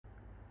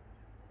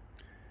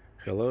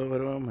Hello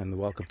everyone and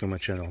welcome to my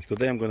channel.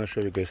 Today I'm going to show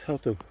you guys how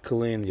to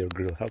clean your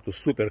grill, how to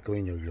super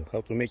clean your grill,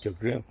 how to make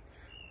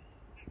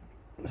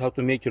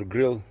your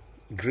grill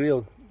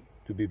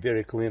to be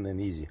very clean and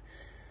easy.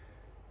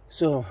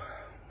 So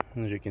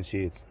as you can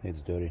see, it's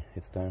dirty.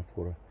 It's time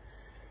for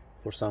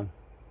some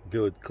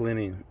good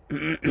cleaning.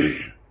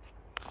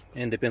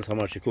 And depends how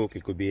much you cook.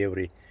 It could be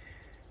it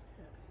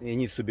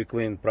needs to be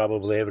cleaned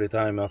probably every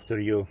time after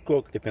you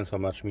cook. Depends how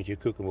much meat you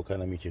cook and what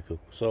kind of meat you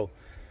cook. So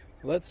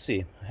let's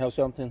see. I have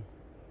something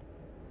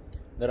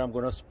that I'm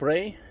gonna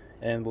spray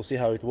and we'll see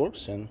how it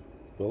works and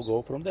we'll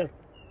go from there.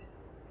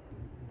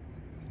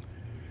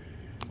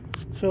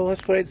 So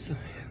let's spray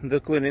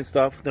the cleaning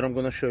stuff that I'm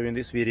gonna show you in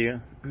this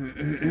video.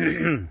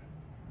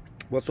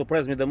 What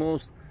surprised me the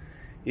most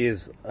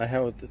is I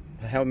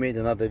have made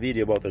another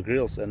video about the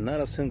grills and not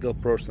a single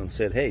person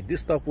said, hey,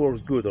 this stuff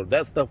works good, or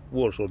that stuff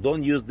works, or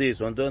don't use this,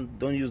 or don't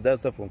use that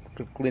stuff for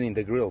cleaning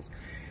the grills.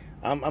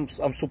 I'm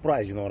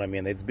surprised, you know what I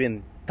mean. It's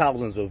been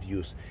thousands of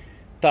views,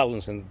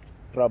 thousands and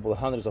probably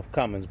hundreds of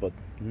comments, but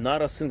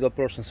not a single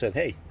person said,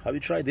 hey, have you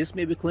tried this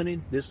maybe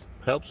cleaning? This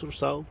helps or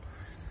so.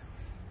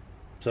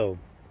 So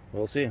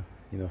we'll see,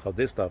 you know, how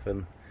this stuff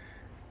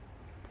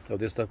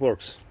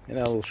works, and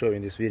I will show you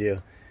in this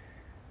video.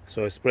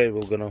 So a spray,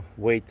 we're gonna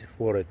wait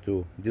for it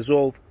to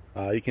dissolve.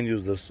 You can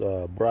use this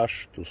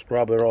brush to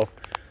scrub it off,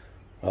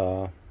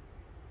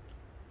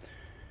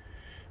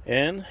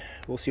 and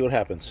we'll see what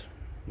happens.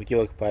 We give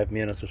like 5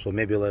 minutes or so,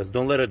 maybe less.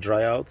 Don't let it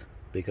dry out,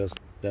 because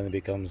then it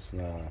becomes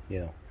you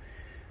know,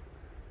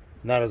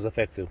 not as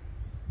effective.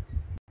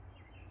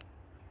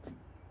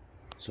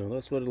 So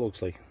that's what it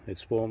looks like.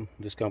 It's foam.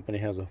 This company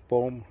has a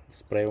foam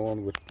spray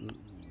on with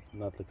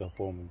not like a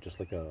foam, just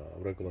like a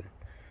regular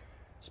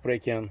spray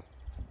can.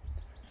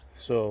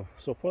 So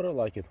far I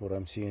like it, what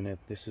I'm seeing it.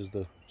 This is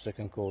the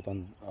second coat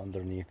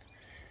underneath.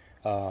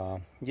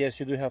 Yes,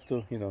 you do have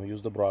to, you know,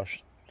 use the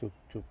brush to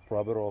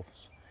rub it off,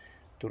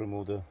 to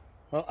remove the,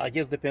 well, I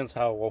guess depends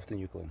how often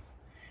you clean.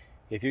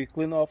 If you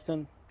clean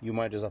often, you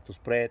might just have to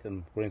spray it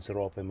and rinse it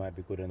off. It might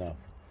be good enough.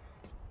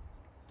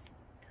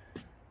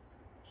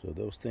 So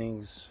those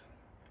things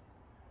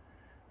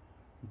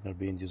are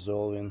being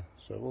dissolving,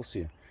 so we'll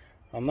see.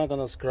 I'm not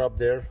gonna scrub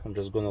there. I'm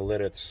just gonna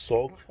let it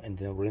soak and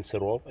then rinse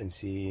it off and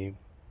see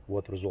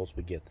what results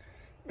we get.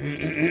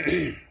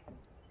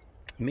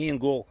 Main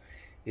goal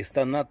is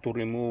not to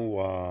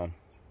remove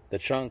the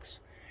chunks.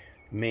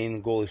 Main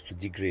goal is to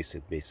degrease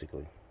it,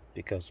 basically,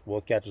 because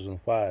what catches on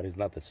fire is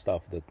not the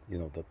stuff that, you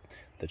know,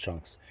 the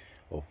chunks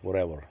of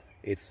whatever,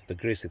 it's the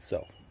grease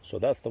itself. So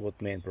that's the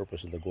main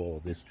purpose and the goal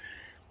of this.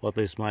 At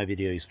least my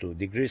video is to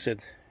degrease it.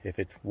 If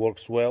it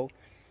works well,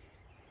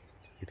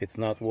 if it's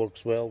not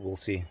works well, we'll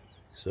see.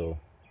 So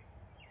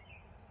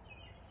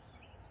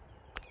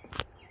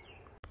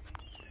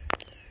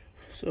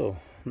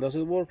does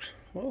it work?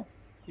 Well,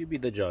 you be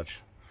the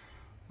judge.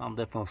 I'm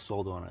definitely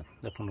sold on it.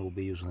 Definitely will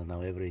be using it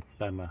now every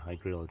time I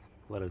grill it.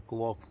 Let it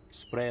cool off,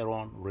 spray it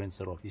on, rinse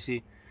it off. You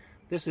see,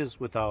 this is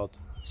without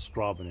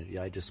scrubbing it.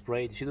 Yeah, I just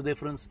sprayed. You see the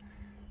difference?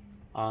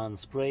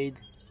 Unsprayed,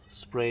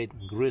 sprayed,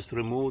 grease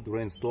removed,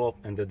 rinsed off,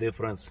 and the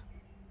difference.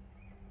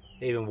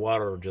 Even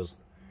water, just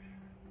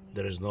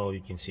there is no,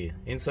 you can see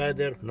inside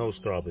there, no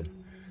scrubbing.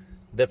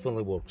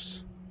 Definitely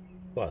works.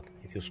 But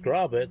if you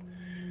scrub it,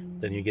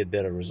 then you get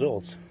better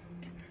results.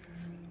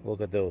 Look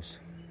at those.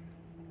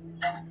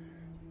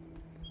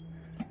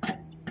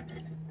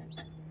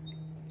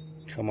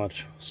 How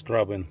much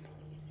scrubbing?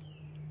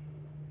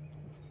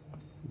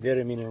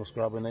 Very minimal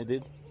scrubbing I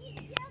did.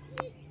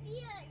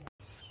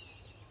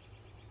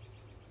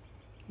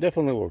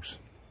 Definitely works.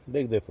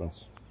 Big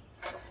difference.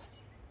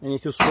 And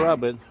if you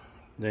scrub it,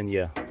 then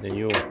yeah, then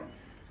you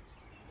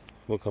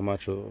look how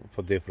much of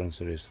a difference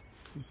there is.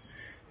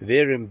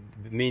 Very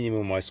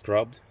minimum I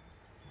scrubbed,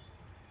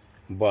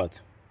 but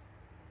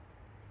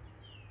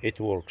it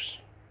works.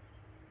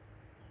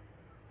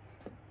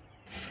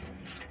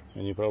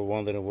 And you're probably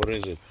wondering, what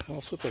is it?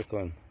 Well, super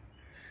clean.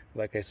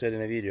 Like I said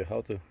in a video,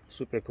 how to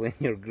super clean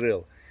your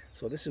grill.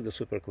 So this is the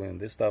super clean.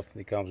 This stuff,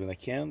 it comes in a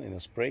can, in a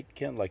spray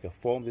can, like a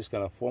foam, this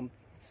kind of foam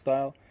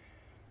style.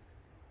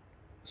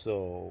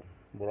 So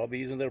will I be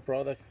using their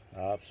product?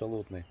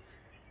 Absolutely.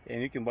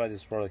 And you can buy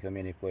this product in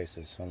many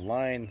places,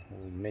 online,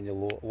 many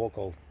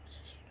local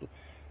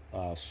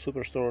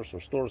superstores or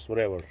stores,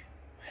 whatever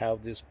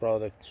have this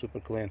product,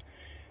 super clean.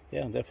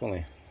 Yeah,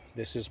 definitely.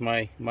 This is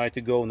my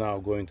to-go now,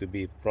 going to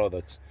be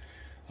products.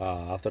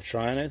 After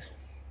trying it,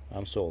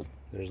 I'm sold.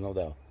 There's no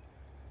doubt.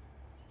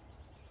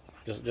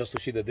 Just to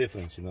see the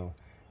difference, you know.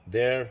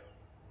 They're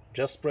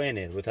just spraying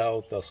it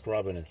without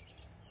scrubbing it,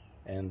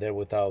 and they're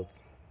without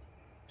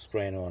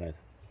spraying on it.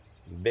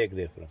 Big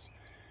difference.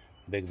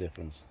 Big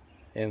difference.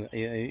 And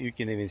you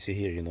can even see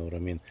here, you know what I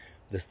mean,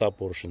 the top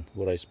portion,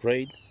 what I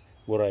sprayed,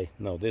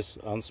 this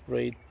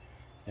unsprayed,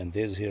 and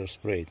this here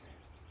sprayed.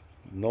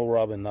 No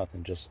rubbing,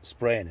 nothing, just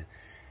spraying it.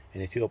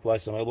 And if you apply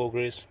some elbow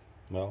grease,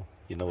 well,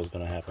 you know what's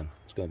gonna happen.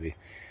 It's gonna be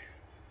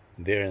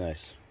very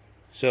nice.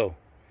 So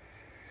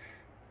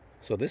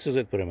this is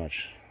it pretty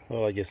much.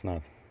 Well, I guess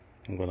not.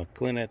 I'm gonna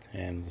clean it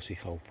and we'll see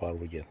how far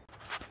we get.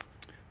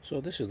 So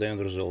this is the end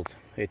result.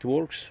 It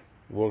works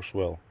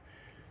well.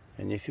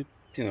 And if you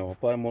know,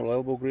 apply more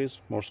elbow grease,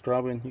 more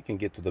scrubbing, you can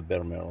get to the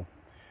bare metal.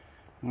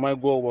 My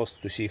goal was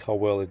to see how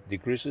well it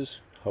degreases,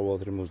 how well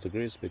it removes the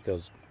grease,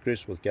 because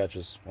grease will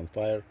catches on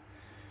fire.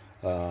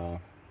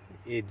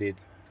 It did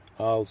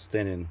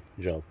outstanding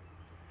job.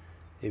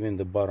 Even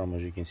the bottom,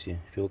 as you can see,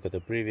 if you look at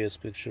the previous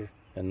picture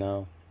and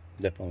now,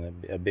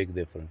 definitely a big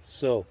difference.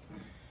 So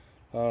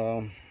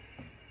what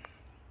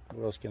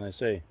else can I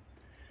say?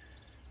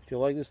 If you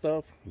like this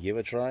stuff, give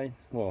it a try.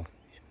 Well,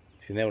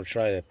 if you never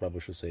tried it, I probably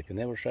should say, if you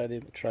never tried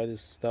it, try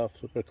this stuff,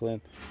 super clean,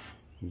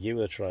 give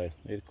it a try.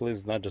 It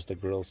cleans not just the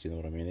grills, you know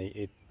what I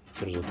mean.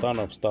 There's a ton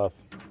of stuff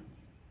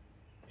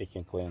it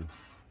can clean.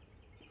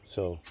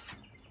 So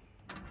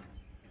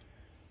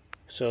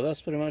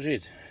that's pretty much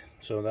it.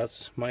 So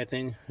that's my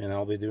thing, and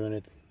I'll be doing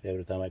it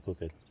every time I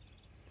cook it.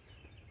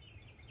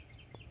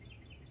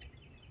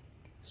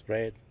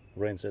 Spray it,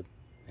 rinse it,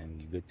 and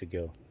you're good to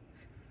go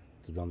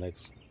to the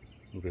next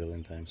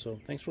grilling time. So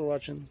thanks for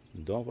watching.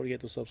 Don't forget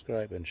to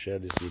subscribe and share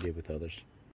this video with others.